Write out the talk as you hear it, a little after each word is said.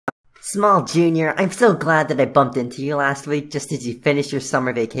Small Junior, I'm so glad that I bumped into you last week just as you finished your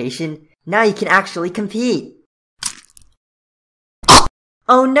summer vacation. Now you can actually compete.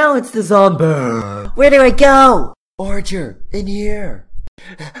 Oh no, it's the zombie! Where do I go? Archer, in here.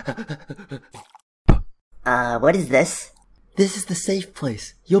 What is this? This is the safe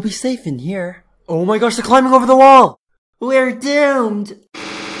place. You'll be safe in here. Oh my gosh, they're climbing over the wall! We're doomed!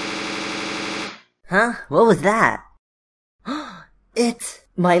 Huh? What was that? It's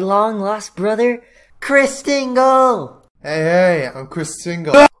my long-lost brother, Christingle! Hey, I'm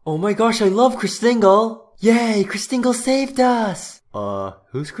christingle. Oh my gosh, I love Christingle! Yay, Christingle saved us!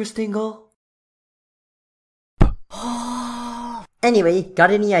 Who's Christingle? Anyway,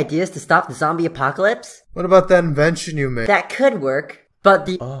 got any ideas to stop the zombie apocalypse? What about that invention you made? That could work, but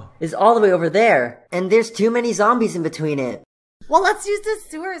the is all the way over there, and there's too many zombies in between it. Well, let's use the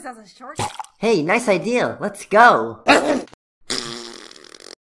sewers as a shortcut. Hey, nice idea. Let's go.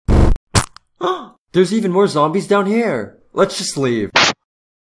 There's even more zombies down here. Let's just leave.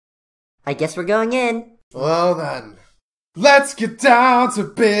 I guess we're going in. Well then, let's get down to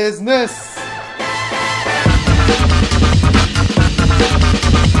business!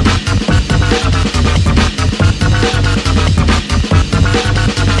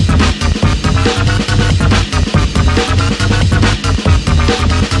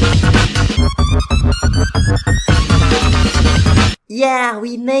 Yeah,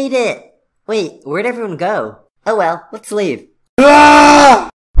 we made it! Wait, where'd everyone go? Oh well, let's leave. Ah!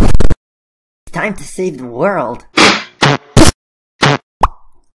 It's time to save the world.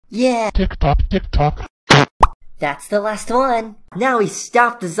 Yeah! Tick tock, tick tock. That's the last one! Now we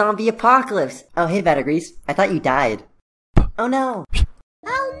stopped the zombie apocalypse! Oh hey Batagrease, I thought you died. Oh no!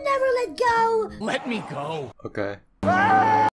 I'll never let go. Let me go. Okay.